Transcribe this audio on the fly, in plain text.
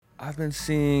I've been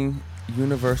seeing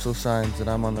universal signs that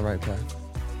I'm on the right path.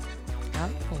 Oh.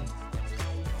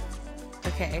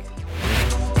 Okay.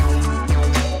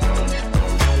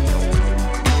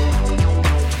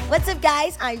 What's up,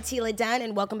 guys? I'm Teala Dunn,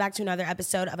 and welcome back to another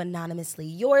episode of Anonymously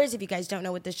Yours. If you guys don't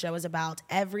know what this show is about,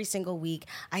 every single week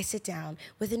I sit down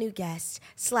with a new guest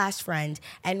 / friend,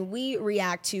 and we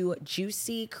react to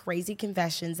juicy, crazy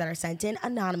confessions that are sent in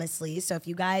anonymously. So if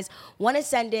you guys want to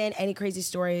send in any crazy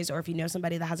stories, or if you know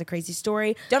somebody that has a crazy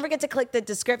story, don't forget to click the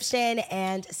description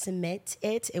and submit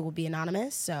it. It will be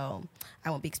anonymous, so I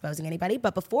won't be exposing anybody.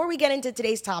 But before we get into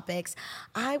today's topics,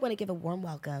 I want to give a warm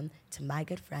welcome to my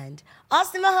good friend,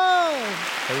 Austin Mahone.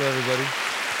 Hello, everybody.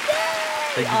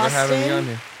 Yay! Thank you for having me on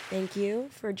here. Thank you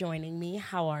for joining me.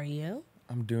 How are you?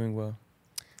 I'm doing well.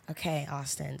 Okay,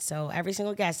 Austin. So every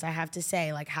single guest, I have to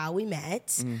say, like, how we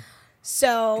met.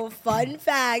 So, fun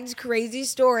fact, crazy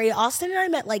story. Austin and I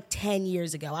met like 10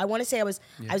 years ago. I want to say I was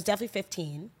definitely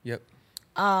 15. Yep.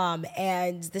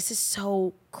 And this is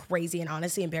so crazy and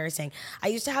honestly embarrassing. I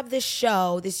used to have this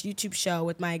YouTube show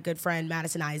with my good friend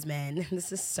Madison Eisman.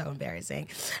 This is so embarrassing.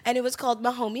 And it was called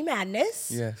Mahone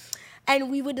Madness. Yes.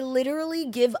 And we would literally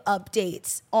give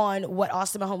updates on what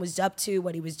Austin Mahone was up to,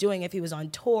 what he was doing, if he was on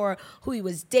tour, who he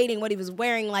was dating, what he was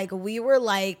wearing. Like, we were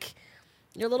like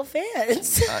your little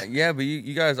fans. Yeah, but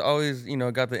you guys always,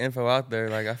 got the info out there.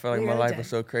 Like, I felt like my life did. was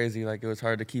so crazy. Like, it was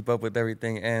hard to keep up with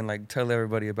everything and, like, tell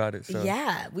everybody about it. So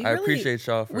yeah, I appreciate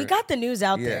y'all for we got the news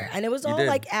out there, and it was all, did.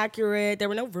 like, accurate. There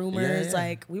were no rumors. Yeah.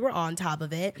 Like, we were on top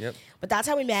of it. Yep. But that's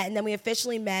how we met, and then we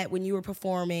officially met when you were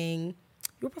performing.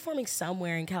 You were performing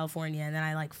somewhere in California, and then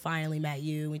I, like, finally met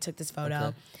you. We took this photo.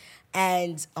 Okay.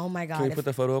 And, oh, my God. Can we put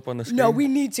the photo up on the screen? No, we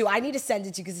need to. I need to send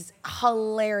it to you because it's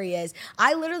hilarious.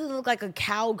 I literally look like a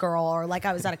cowgirl, or like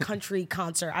I was at a country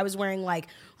concert. I was wearing like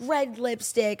red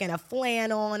lipstick and a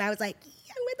flannel, and I was like,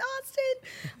 yeah, I'm with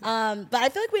Austin. But I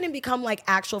feel like we didn't become like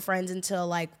actual friends until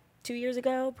like 2 years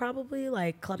ago, probably,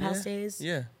 like Clubhouse days.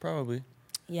 Yeah, probably.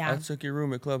 Yeah. I took your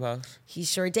room at Clubhouse. He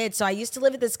sure did. So I used to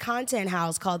live at this content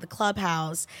house called the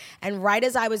Clubhouse. And right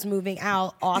as I was moving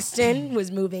out, Austin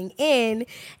was moving in,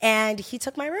 and he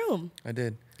took my room. I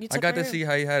did. You I took got my to room. see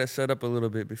how you had it set up a little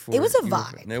bit before. It was a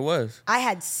vibe. It was. I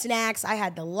had snacks. I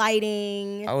had the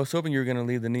lighting. I was hoping you were going to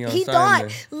leave the neon He sign thought,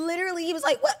 there. literally, he was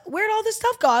like, "What? Where'd all this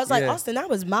stuff go?" I was like, Yeah. Austin,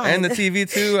 that was mine. And the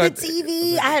TV, too. The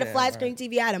TV. I had a flat screen right.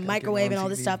 TV. I had a microwave on and all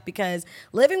this TV. stuff because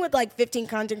living with like 15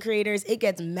 content creators, it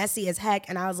gets messy as heck.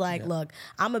 And I was like, look,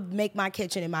 I'm going to make my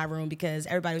kitchen in my room because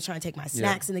everybody was trying to take my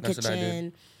snacks in the that's what I did.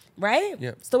 kitchen. Right?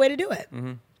 Yep. It's the way to do it.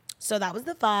 Mm-hmm. So that was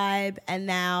the vibe. And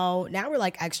now we're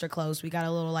like extra close. We got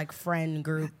a little like friend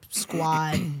group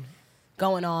squad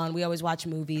going on. We always watch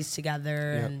movies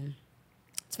together. Yep. And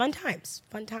it's fun times.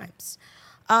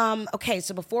 Okay,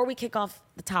 so before we kick off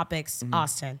the topics,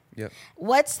 Austin, Yep.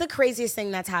 what's the craziest thing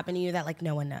that's happened to you that like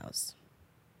no one knows?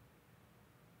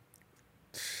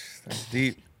 That's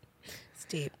deep. It's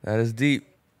deep. That is deep.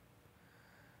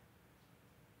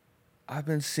 I've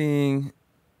been seeing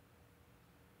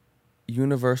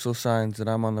universal signs that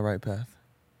I'm on the right path.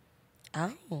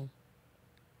 Oh.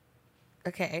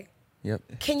 Okay.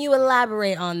 Yep. Can you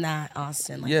elaborate on that,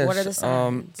 Austin? Like, Yes. what are the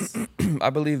signs? I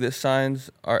believe that signs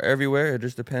are everywhere. It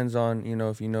just depends on,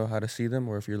 if you know how to see them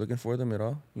or if you're looking for them at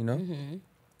all, Mm-hmm.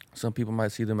 Some people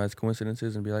might see them as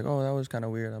coincidences and be like, oh, that was kind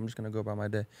of weird. I'm just going to go about my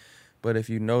day. But if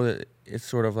you know that it's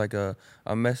sort of like a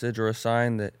message or a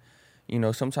sign that,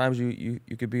 sometimes you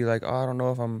could be like, oh, I don't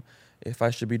know if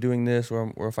I should be doing this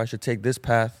or if I should take this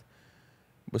path.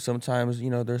 But sometimes,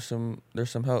 there's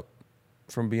some help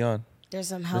from beyond. There's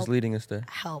some help. That's leading us there.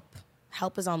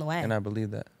 Help is on the way. And I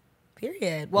believe that.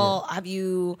 Period. Well, have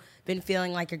you been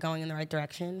feeling like you're going in the right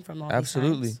direction from all these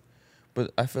Absolutely. signs?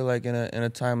 But I feel like in a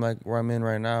time like where I'm in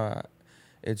right now,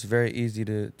 it's very easy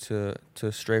to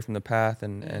stray from the path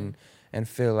and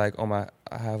feel like,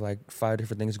 I have like 5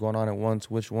 different things going on at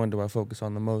once. Which one do I focus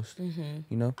on the most?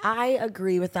 I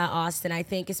agree with that, Austin. I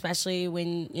think especially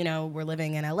when, we're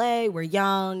living in LA, we're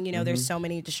young, there's so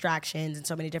many distractions and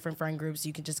so many different friend groups.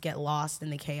 You can just get lost in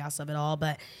the chaos of it all.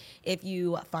 But if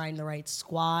you find the right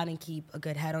squad and keep a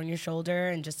good head on your shoulder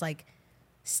and just like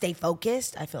stay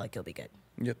focused, I feel like you'll be good.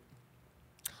 Yep.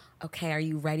 Okay, are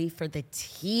you ready for the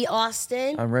tea,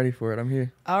 Austin? I'm ready for it. I'm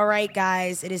here. All right,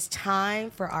 guys, it is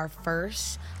time for our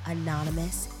first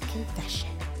anonymous confession.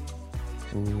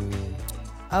 Ooh.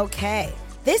 Okay,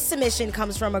 this submission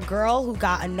comes from a girl who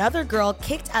got another girl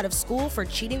kicked out of school for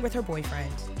cheating with her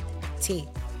boyfriend. T.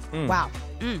 Wow.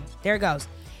 There it goes.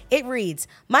 It reads,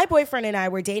 my boyfriend and I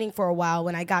were dating for a while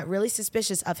when I got really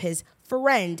suspicious of his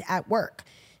friend at work.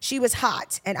 She was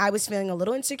hot, and I was feeling a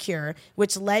little insecure,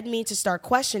 which led me to start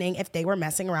questioning if they were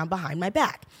messing around behind my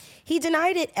back. He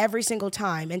denied it every single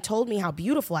time and told me how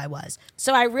beautiful I was.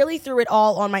 So I really threw it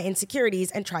all on my insecurities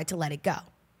and tried to let it go.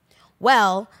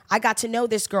 Well, I got to know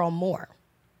this girl more.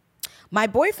 My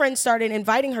boyfriend started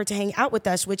inviting her to hang out with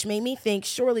us, which made me think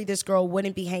surely this girl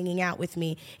wouldn't be hanging out with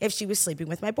me if she was sleeping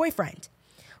with my boyfriend.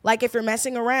 Like, if you're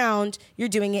messing around, you're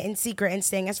doing it in secret and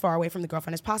staying as far away from the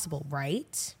girlfriend as possible,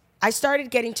 right? I started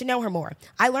getting to know her more.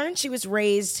 I learned she was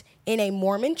raised in a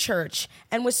Mormon church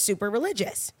and was super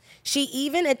religious. She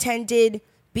even attended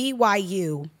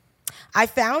BYU. I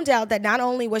found out that not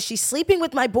only was she sleeping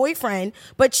with my boyfriend,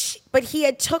 but he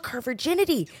had took her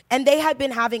virginity, and they had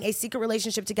been having a secret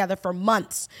relationship together for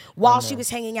months while she was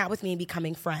hanging out with me and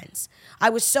becoming friends. I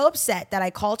was so upset that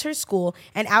I called her school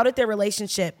and outed their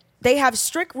relationship. They have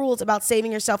strict rules about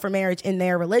saving yourself for marriage in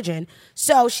their religion,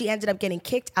 so she ended up getting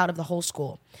kicked out of the whole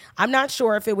school. I'm not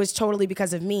sure if it was totally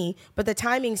because of me, but the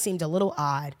timing seemed a little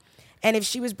odd. And if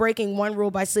she was breaking one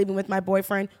rule by sleeping with my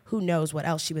boyfriend, who knows what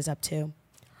else she was up to.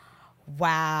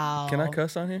 Wow. Can I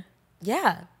cuss on here?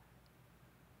 Yeah.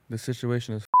 The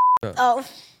situation is up. Oh,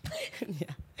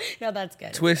 yeah. No, that's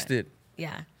good. Twisted.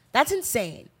 Yeah. That's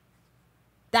insane.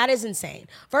 That is insane.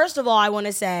 First of all, I want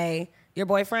to say your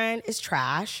boyfriend is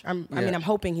trash. I mean, I'm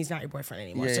hoping he's not your boyfriend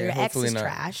anymore. Yeah, so your ex is not.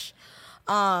 trash.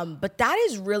 But that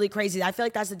is really crazy. I feel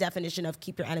like that's the definition of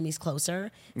keep your enemies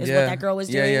closer is what that girl was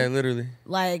doing. Yeah, literally.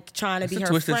 Like trying to be her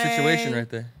friend. It's a twisted situation right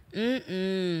there.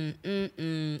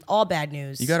 All bad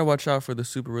news. You got to watch out for the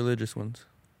super religious ones.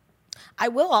 I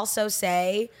will also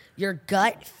say your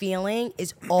gut feeling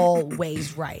is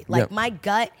always right. Like my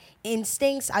gut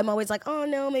instincts, I'm always like, oh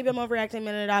no, maybe I'm overreacting.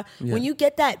 Yeah. When you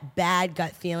get that bad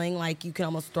gut feeling, like you can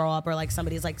almost throw up or like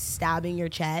somebody's like stabbing your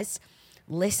chest,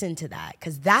 listen to that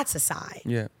because that's a sign.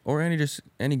 Yeah, or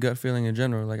any gut feeling in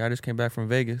general. Like I just came back from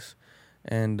Vegas,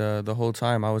 and the whole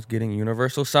time I was getting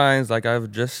universal signs, like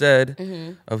I've just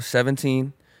said, of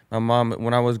 17. My mom,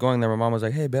 when I was going there, my mom was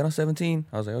like, hey, bet on 17.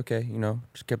 I was like, okay,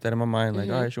 just kept that in my mind. Like,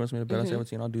 all right, she wants me to bet on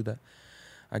 17. I'll do that.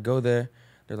 I go there.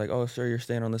 They're like, oh, sir, you're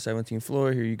staying on the 17th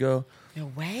floor. Here you go. No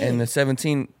way. And the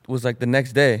 17 was like the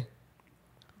next day.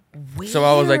 Weird. So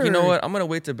I was like, you know what? I'm going to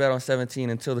wait to bet on 17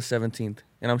 until the 17th.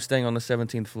 And I'm staying on the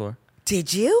 17th floor.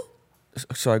 Did you?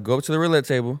 So I go up to the roulette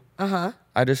table. Uh-huh.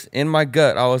 I just, in my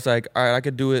gut, I was like, all right, I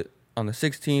could do it on the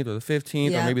 16th or the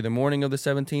 15th or maybe the morning of the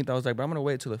 17th. I was like, but I'm going to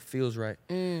wait till it feels right.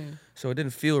 So it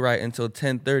didn't feel right until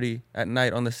 10:30 at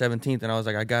night on the 17th. And I was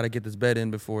like, I got to get this bet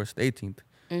in before it's the 18th.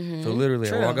 So literally,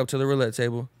 I walk up to the roulette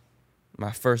table.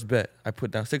 My first bet, I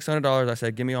put down $600. I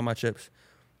said, give me all my chips.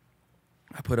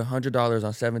 I put $100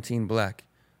 on 17 black.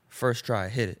 First try, I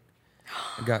hit it.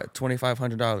 I got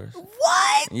 $2,500.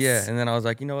 What? Yeah, and then I was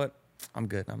like, you know what? I'm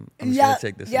good. I'm just going to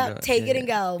take this. Take it and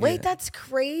go. Wait, that's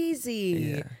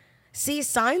crazy. Yeah. See,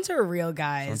 signs are real,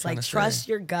 guys. Like, trust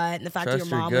your gut. And the fact that your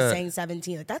mom was saying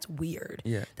 17, like, that's weird.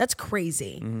 Yeah. That's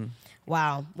crazy.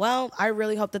 Wow. Well, I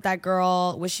really hope that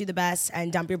girl wish you the best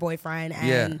and dump your boyfriend.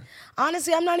 And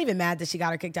honestly, I'm not even mad that she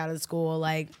got her kicked out of the school.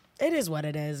 Like, it is what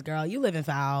it is, girl. You live in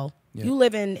foul. Yeah. You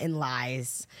live in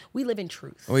lies. We live in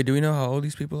truth. Wait, do we know how old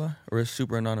these people are? Or is it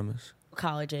super anonymous?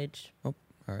 College age. Oh,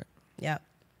 all right. Yep.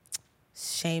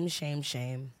 Shame, shame,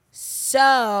 shame.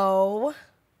 So,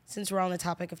 since we're on the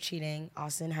topic of cheating,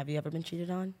 Austin, have you ever been cheated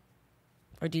on?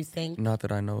 Or do you think? Not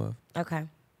that I know of. Okay.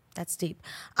 That's deep.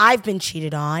 I've been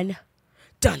cheated on.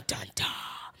 Dun, dun, dun.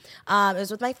 It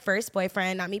was with my first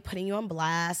boyfriend, not me putting you on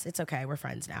blast. It's okay, we're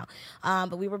friends now.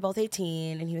 But we were both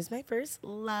 18, and he was my first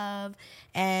love.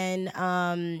 And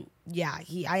I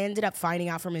ended up finding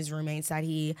out from his roommates that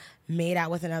he made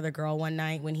out with another girl one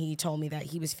night when he told me that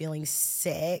he was feeling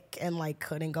sick and like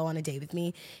couldn't go on a date with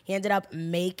me. He ended up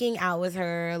making out with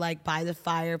her like by the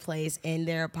fireplace in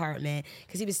their apartment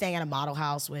because he was staying at a model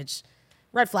house, which...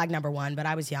 red flag number one, but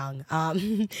I was young.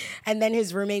 And then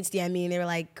his roommates DM'd me and they were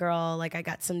like, girl, like I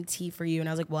got some tea for you. And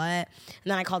I was like, what? And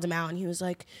then I called him out and he was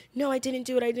like, no, I didn't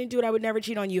do it. I would never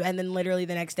cheat on you. And then literally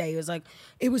the next day he was like,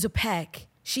 it was a peck.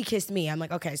 She kissed me. I'm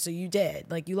like, okay, so you did.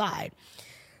 Like you lied.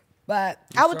 But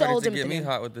I would hold him. Get me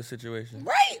hot with this situation.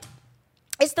 Right.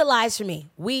 It's the lies for me.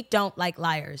 We don't like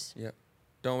liars. Yep.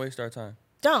 Don't waste our time.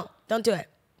 Don't do it.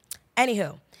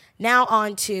 Anywho, now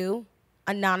on to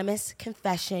anonymous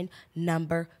confession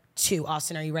number 2.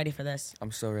 Austin, are you ready for this?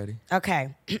 I'm so ready.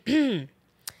 Okay.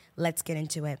 Let's get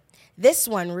into it. This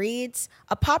one reads,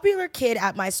 a popular kid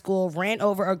at my school ran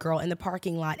over a girl in the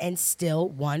parking lot and still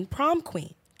won prom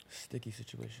queen. Sticky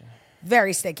situation.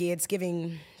 Very sticky. It's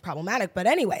giving problematic. But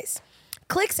anyways,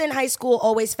 Cliques in high school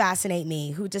always fascinate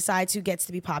me. Who decides who gets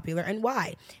to be popular and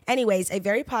why? Anyways, a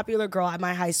very popular girl at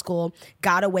my high school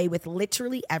got away with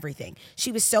literally everything.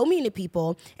 She was so mean to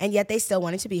people, and yet they still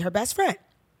wanted to be her best friend.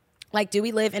 Like, do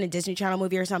we live in a Disney Channel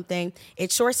movie or something?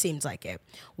 It sure seems like it.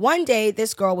 One day,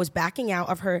 this girl was backing out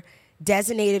of her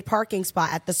designated parking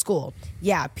spot at the school.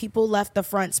 Yeah, people left the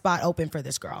front spot open for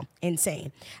this girl.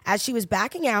 Insane. As she was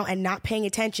backing out and not paying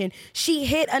attention, she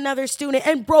hit another student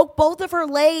and broke both of her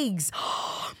legs.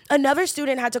 Another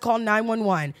student had to call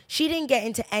 911. She didn't get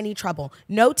into any trouble.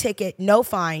 No ticket, no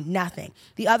fine, nothing.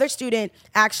 The other student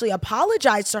actually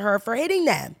apologized to her for hitting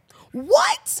them.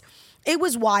 What? It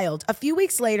was wild. A few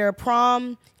weeks later,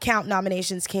 prom count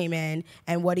nominations came in,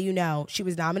 and what do you know? She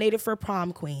was nominated for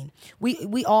prom queen.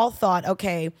 We all thought,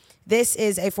 okay, this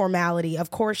is a formality.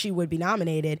 Of course she would be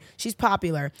nominated. She's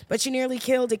popular, but she nearly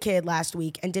killed a kid last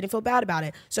week and didn't feel bad about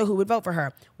it. So who would vote for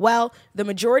her? Well, the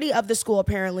majority of the school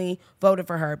apparently voted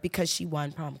for her because she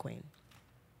won prom queen.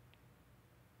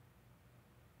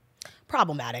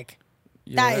 Problematic.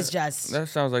 Yeah, that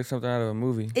sounds like something out of a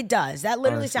movie. It does. That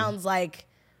literally honestly sounds like...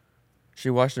 She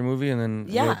watched the movie and then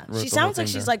wrote she the sounds whole like thing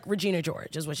she's down. like Regina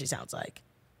George is what she sounds like.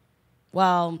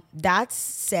 Well, that's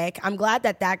sick. I'm glad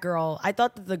that girl, I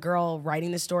thought that the girl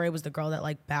writing the story was the girl that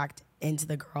like backed into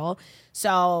the girl.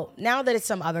 So now that it's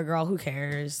some other girl, who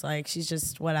cares? Like, she's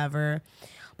just whatever.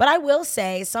 But I will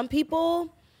say some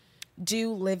people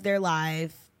do live their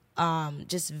life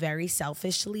just very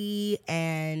selfishly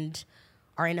and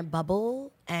are in a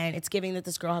bubble, and it's giving that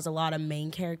this girl has a lot of main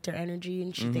character energy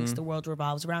and she thinks the world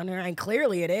revolves around her, and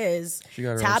clearly it is. She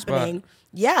got her it's own happening. spot.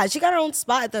 Yeah, she got her own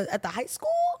spot at the high school.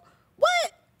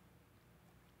 What?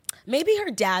 Maybe her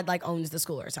dad like owns the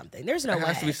school or something. There's no way. It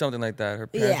has to be something like that. Her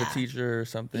parents Yeah. a teacher or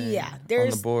something. Yeah, on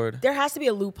the board. There has to be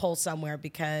a loophole somewhere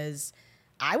because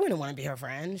I wouldn't want to be her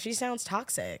friend. She sounds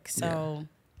toxic. So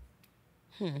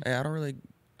Hey, I don't really.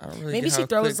 maybe get she how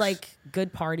throws cliques like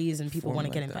good parties and people form want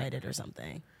to get like that. invited or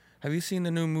something. Have you seen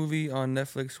the new movie on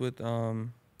Netflix with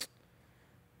what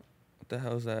the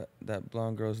hell is that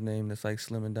blonde girl's name that's like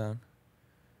slimming down?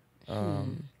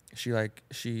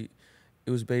 It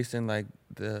was based in like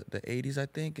the 80s, I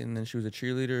think, and then she was a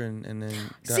cheerleader and then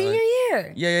got, Senior like,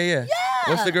 year. Yeah. Yeah.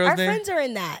 What's the girl's Our name? friends are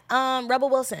in that. Rebel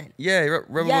Wilson. Yeah,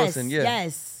 Rebel Wilson. Yeah.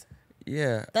 Yes.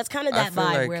 Yeah. That's kind of I that feel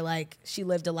vibe like where like she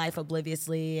lived a life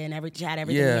obliviously and she had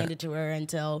everything Yeah. handed to her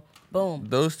until boom.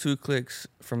 Those two cliques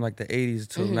from like the 80s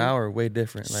till now are way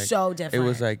different. Like, So It different.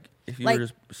 was like if you Like- were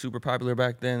just super popular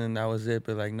back then and that was it,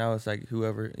 but like now it's like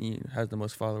whoever has the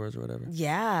most followers or whatever.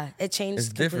 Yeah, it changed It's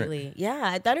different. completely.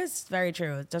 Yeah, that is very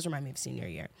true. It does remind me of senior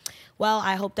year. Well,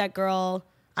 I hope that girl,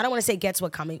 I don't want to say gets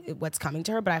what's coming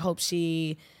to her, but I hope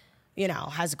she,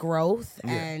 has growth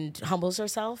and humbles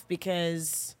herself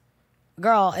because,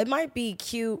 girl, it might be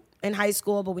cute in high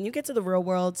school, but when you get to the real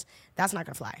world, that's not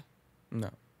going to fly. No.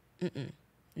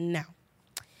 No.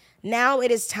 Now it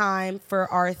is time for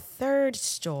our third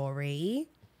story.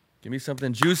 Give me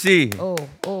something juicy.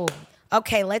 Oh.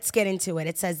 Okay, let's get into it.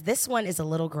 It says this one is a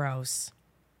little gross.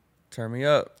 Turn me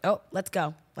up. Oh, let's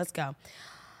go.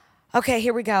 Okay,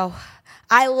 here we go.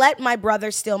 I let my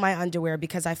brother steal my underwear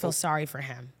because I feel sorry for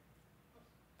him.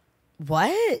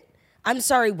 What? I'm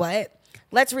sorry, what?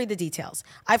 Let's read the details.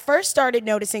 I first started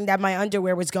noticing that my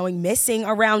underwear was going missing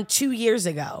around 2 years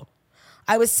ago.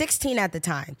 I was 16 at the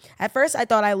time. At first, I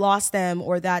thought I lost them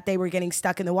or that they were getting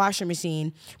stuck in the washing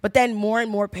machine, but then more and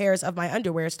more pairs of my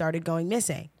underwear started going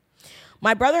missing.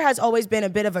 My brother has always been a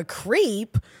bit of a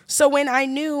creep, so when I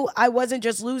knew I wasn't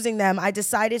just losing them, I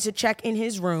decided to check in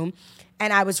his room,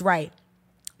 and I was right.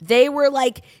 They were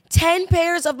like 10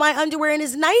 pairs of my underwear in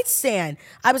his nightstand.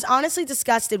 I was honestly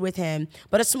disgusted with him,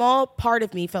 but a small part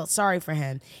of me felt sorry for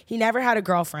him. He never had a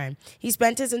girlfriend. He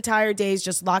spent his entire days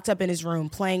just locked up in his room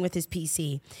playing with his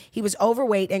PC. He was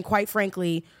overweight and quite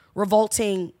frankly,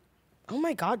 revolting. Oh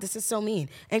my God, this is so mean.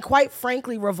 And quite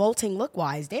frankly, revolting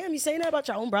look-wise. Damn, you saying that about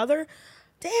your own brother?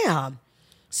 Damn.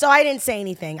 So I didn't say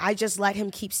anything. I just let him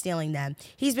keep stealing them.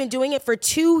 He's been doing it for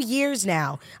 2 years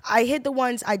now. I hid the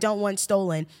ones I don't want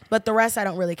stolen, but the rest I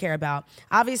don't really care about.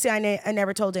 Obviously, I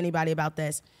never told anybody about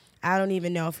this. I don't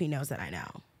even know if he knows that I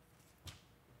know.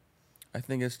 I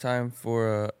think it's time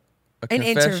for An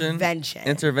confession, intervention.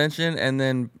 intervention, and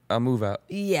then a move out.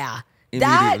 Yeah.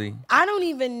 Immediately. I don't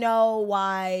even know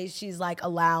why she's like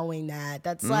allowing that.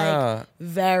 That's like Nah.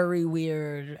 very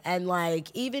weird. And like,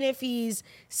 even if he's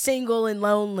single and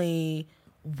lonely,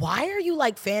 why are you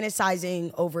like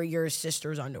fantasizing over your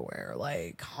sister's underwear?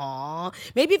 Like, huh?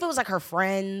 Maybe if it was like her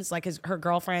friends, like her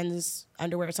girlfriend's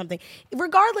underwear or something.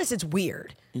 Regardless, it's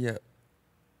weird. Yeah.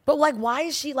 But like, why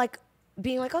is she like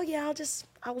being like, oh yeah,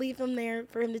 I'll leave him there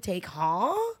for him to take.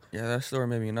 Huh? Yeah, that story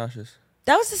made me nauseous.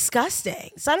 That was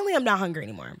disgusting. Suddenly I'm not hungry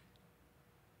anymore.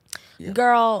 Yeah.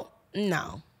 Girl,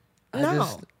 no.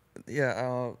 Mm-mm.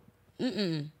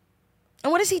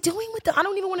 And what is he doing with them? I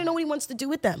don't even want to know what he wants to do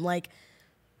with them. Like,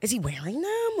 is he wearing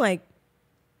them? Like,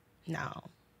 no.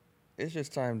 It's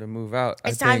just time to move out.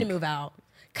 It's time to move out.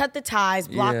 Cut the ties,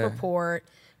 block report,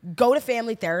 go to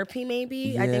family therapy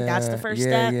maybe. I think that's the first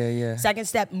step. Yeah. Second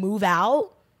step, move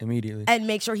out. Immediately. And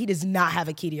make sure he does not have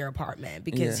a key to your apartment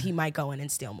because he might go in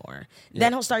and steal more.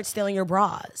 Then he'll start stealing your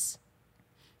bras.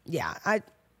 Yeah,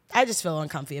 I just feel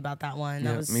uncomfy about that one.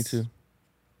 Yeah, me too.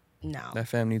 No. That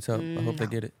fam needs help. I hope they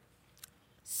get it.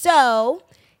 So,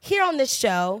 here on this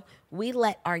show, we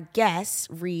let our guests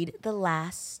read the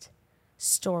last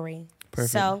story.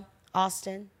 Perfect. So,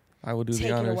 Austin, I will do take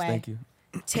the honors. it away. Thank you.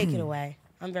 Take it away.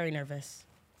 I'm very nervous.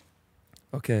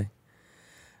 Okay.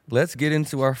 Let's get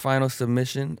into our final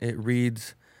submission. It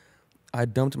reads, I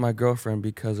dumped my girlfriend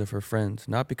because of her friends,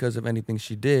 not because of anything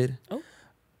she did. Oh.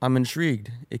 I'm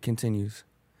intrigued. It continues.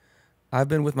 I've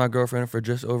been with my girlfriend for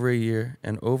just over a year,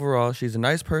 and overall, she's a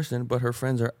nice person, but her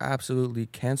friends are absolutely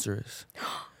cancerous.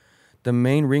 The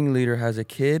main ringleader has a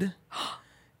kid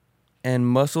and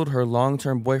muscled her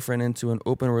long-term boyfriend into an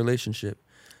open relationship.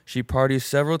 She parties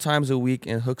several times a week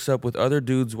and hooks up with other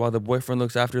dudes while the boyfriend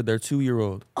looks after their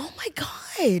 2-year-old. Oh my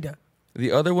God.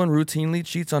 The other one routinely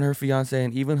cheats on her fiance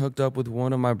and even hooked up with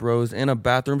one of my bros in a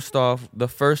bathroom stall the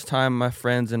first time my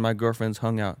friends and my girlfriends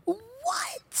hung out.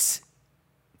 What?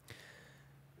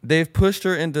 They've pushed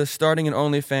her into starting an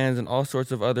OnlyFans and all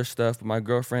sorts of other stuff, but my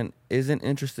girlfriend isn't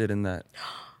interested in that.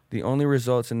 The only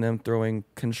results in them throwing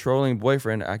controlling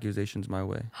boyfriend accusations my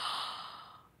way.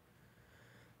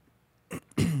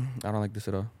 I don't like this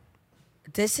at all.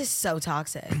 This is so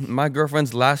toxic. My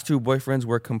girlfriend's last 2 boyfriends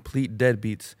were complete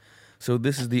deadbeats. So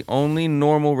this is the only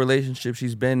normal relationship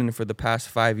she's been in for the past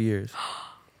 5 years.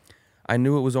 I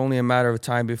knew it was only a matter of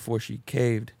time before she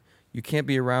caved. You can't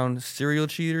be around serial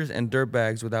cheaters and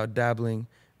dirtbags without dabbling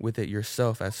with it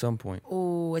yourself at some point.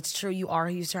 Oh, it's true. You are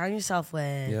who you surround yourself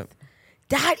with. Yep.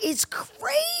 That is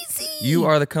crazy. You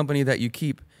are the company that you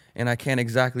keep, and I can't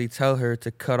exactly tell her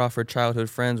to cut off her childhood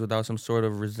friends without some sort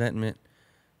of resentment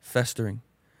festering.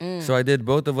 So I did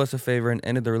both of us a favor and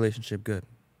ended the relationship good.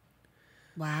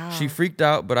 Wow. She freaked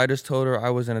out, but I just told her I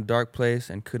was in a dark place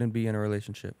and couldn't be in a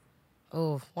relationship.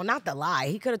 Oh, well, not the lie.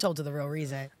 He could have told her the real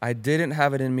reason. I didn't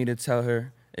have it in me to tell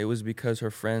her it was because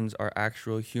her friends are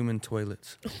actual human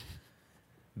toilets.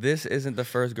 This isn't the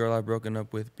first girl I've broken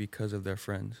up with because of their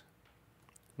friends.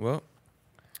 Well,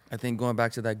 I think going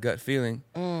back to that gut feeling,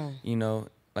 you know,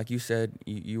 like you said,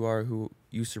 you are who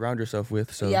you surround yourself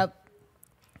with. So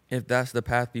if that's the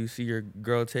path you see your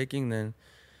girl taking, then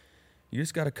you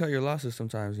just got to cut your losses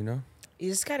sometimes, you know? You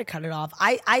just got to cut it off.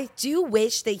 I do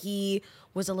wish that he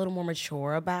was a little more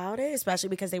mature about it, especially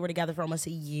because they were together for almost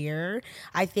a year.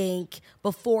 I think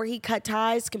before he cut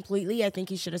ties completely, I think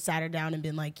he should have sat her down and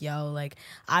been like, yo, like,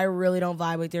 I really don't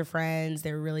vibe with your friends.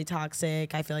 They're really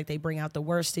toxic. I feel like they bring out the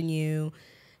worst in you,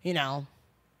 you know.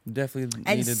 Definitely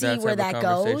and needed see that where type that of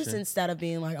goes conversation. instead of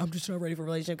being like, I'm just not ready for a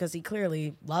relationship, because he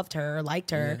clearly loved her or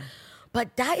liked her. Yeah.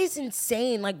 But that is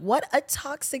insane. Like, what a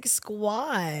toxic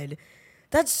squad.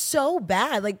 That's so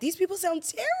bad. Like, these people sound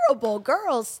terrible.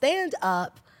 Girls, stand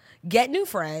up, get new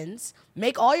friends,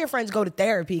 make all your friends go to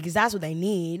therapy because that's what they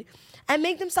need, and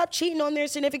make them stop cheating on their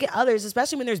significant others,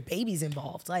 especially when there's babies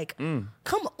involved. Like,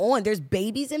 come on, there's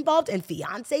babies involved and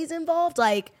fiancés involved.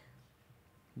 Like,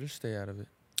 just stay out of it.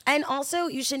 And also,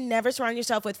 you should never surround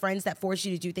yourself with friends that force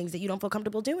you to do things that you don't feel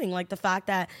comfortable doing. Like the fact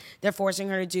that they're forcing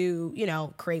her to do, you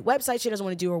know, create websites she doesn't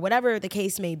want to do or whatever the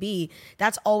case may be.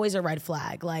 That's always a red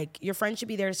flag. Like, your friends should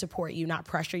be there to support you, not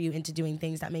pressure you into doing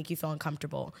things that make you feel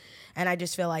uncomfortable. And I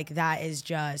just feel like that is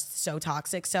just so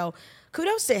toxic. So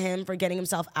kudos to him for getting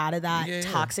himself out of that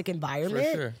toxic environment.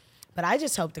 For sure. But I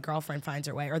just hope the girlfriend finds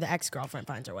her way, or the ex-girlfriend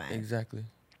finds her way. Exactly.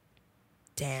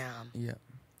 Damn. Yeah.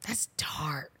 That's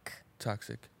dark.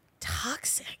 Toxic.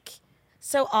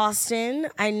 So, Austin,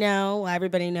 I know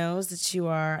everybody knows that you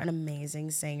are an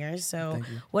amazing singer. So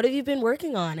what have you been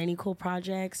working on? Any cool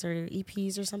projects or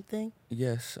EPs or something?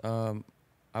 Yes.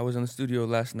 I was in the studio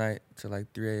last night till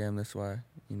like 3 a.m. That's why,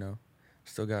 you know,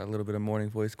 still got a little bit of morning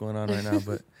voice going on right now.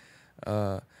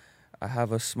 But I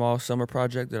have a small summer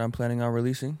project that I'm planning on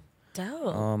releasing.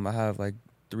 Dope. I have like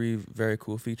 3 very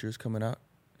cool features coming out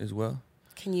as well.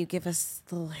 Can you give us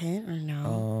a little hint or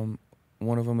no?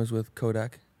 One of them is with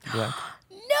Kodak Black.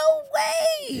 No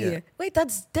way! Yeah. Wait,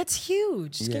 that's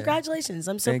huge. Yeah. Congratulations.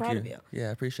 I'm so proud of you. Yeah,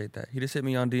 I appreciate that. He just hit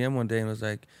me on DM one day and was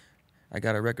like, I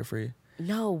got a record for you.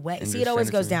 No way. and See, just it always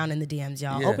send goes to me. down in the DMs,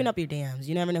 y'all. Yeah. Open up your DMs.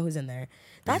 You never know who's in there.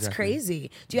 That's Exactly.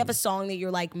 crazy. Do you have a song that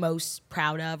you're like most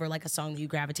proud of, or like a song that you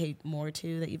gravitate more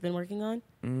to that you've been working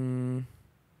on?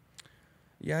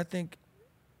 Yeah, I think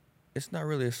it's not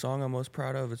really a song I'm most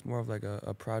proud of. It's more of like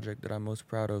a project that I'm most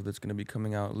proud of that's going to be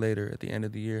coming out later at the end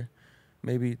of the year,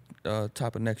 maybe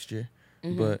top of next year.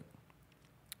 But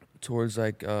towards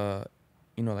like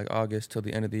like August till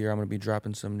the end of the year, I'm going to be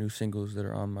dropping some new singles that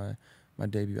are on my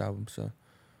debut album. So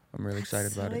I'm really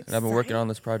excited about it. And I've been working on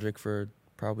this project for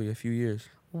probably a few years.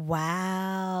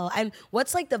 Wow. And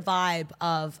what's like the vibe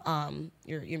of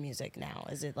your music now?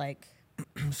 Is it like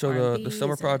So R&B, the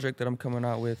summer is it- project that I'm coming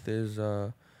out with is,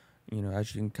 as you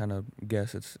can kind of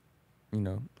guess, it's,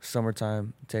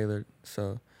 summertime tailored.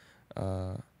 So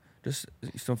just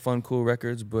some fun, cool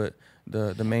records. But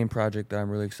the main project that I'm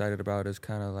really excited about is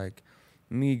kind of like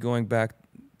me going back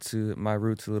to my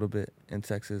roots a little bit in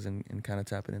Texas and kind of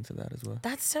tapping into that as well.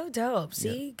 That's so dope.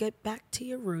 See, get back to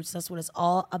your roots. That's what it's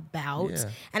all about. Yeah.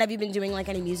 And have you been doing like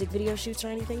any music video shoots or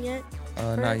anything yet?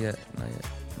 Not yet.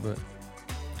 But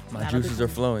my That'll be juices are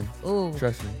flowing. Ooh,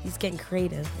 Trust me. he's getting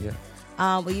creative. Yeah.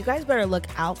 Well, you guys better look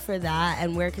out for that.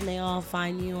 And where can they all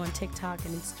find you on TikTok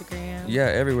and Instagram? Yeah,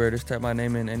 everywhere. Just type my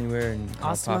name in anywhere and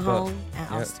I'll Austin pop Mahone up.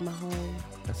 at Yep. Austin Mahone.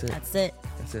 That's it. That's it.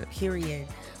 That's it. Period.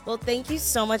 Well, thank you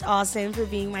so much, Austin, for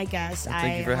being my guest. Well,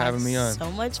 thank you for having me on.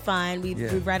 So much fun.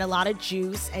 We've read a lot of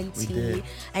juice and We tea did.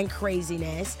 and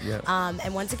craziness. Yep.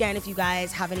 And once again, if you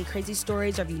guys have any crazy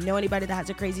stories or if you know anybody that has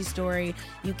a crazy story,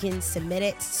 you can submit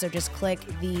it. So just click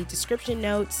the description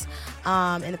notes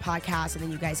in the podcast, and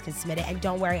then you guys can submit it. And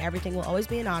don't worry, everything will always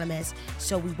be anonymous,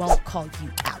 so we won't call you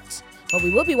out. But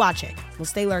we will be watching. We'll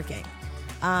stay lurking.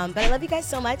 But I love you guys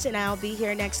so much, and I'll be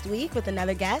here next week with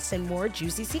another guest and more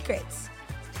juicy secrets.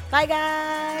 Bye,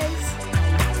 guys.